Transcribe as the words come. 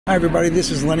Hi everybody,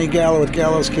 this is Lenny Gallo with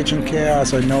Gallo'S Kitchen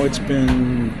Chaos. I know it's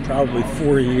been probably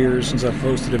 4 years since I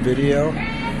posted a video,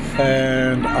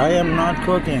 and I am not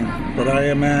cooking, but I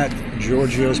am at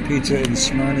Georgios Pizza in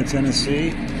Smyrna,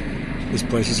 Tennessee. This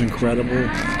place is incredible.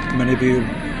 Many of you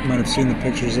might have seen the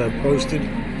pictures I posted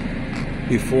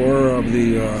before of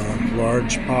the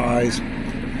large pies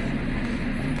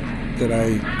that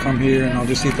I come here and I'll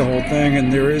just eat the whole thing,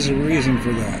 and there is a reason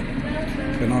for that,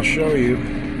 and I'll show you.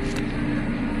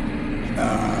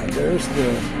 There's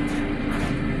the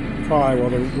pie, well,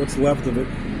 what's left of it,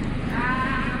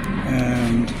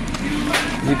 and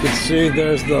you can see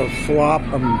there's the flop.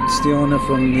 I'm stealing it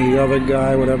from the other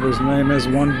guy, whatever his name is.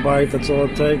 One bite, that's all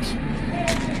it takes.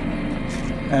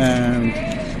 And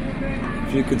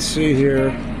if you could see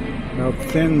here how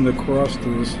thin the crust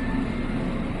is,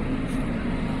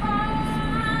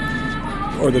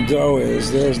 or the dough is.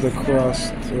 There's the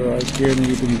crust right here, and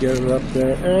you can get it up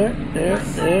there.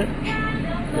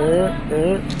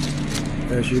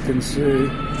 As you can see,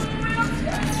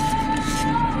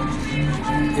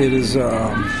 it is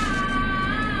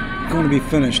going to be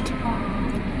finished.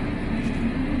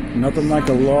 Nothing like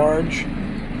a large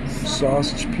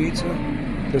sausage pizza.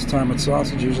 This time it's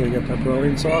sausage. Usually you get pepperoni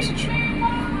and sausage.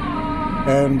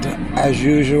 And as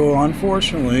usual,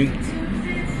 unfortunately,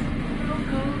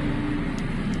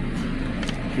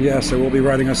 yes, I will be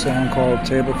writing a song called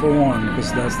Table for One,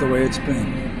 because that's the way it's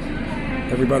been.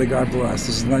 Everybody, God bless.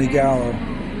 This is Lenny Gallo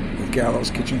with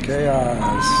Gallo'S Kitchen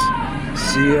Chaos.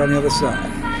 See you on the other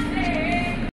side.